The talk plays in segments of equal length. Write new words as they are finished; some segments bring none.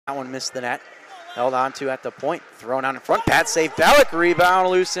That one missed the net. Held on to at the point. Thrown out in front. Pad save. Bellick rebound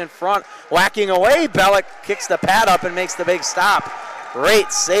loose in front. Whacking away. Bellick kicks the pad up and makes the big stop.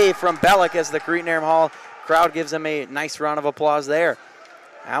 Great save from Bellick as the Cretin-Derham Hall crowd gives him a nice round of applause there.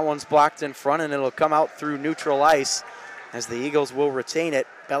 That one's blocked in front and it'll come out through neutral ice as the Eagles will retain it.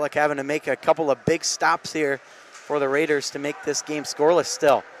 Bellick having to make a couple of big stops here for the Raiders to make this game scoreless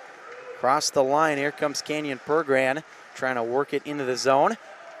still. Across the line, here comes Pergande trying to work it into the zone.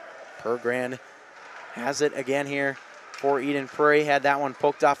 Pergande has it again here for Eden Prairie. Had that one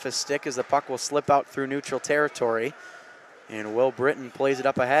poked off his stick as the puck will slip out through neutral territory. And Will Britton plays it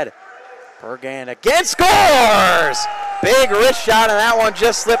up ahead. Pergande again scores! Big wrist shot, and that one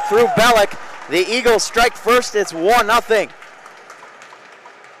just slipped through Bellick. The Eagles strike first. It's 1-0.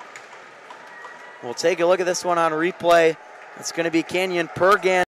 We'll take a look at this one on replay. It's going to be Pergande.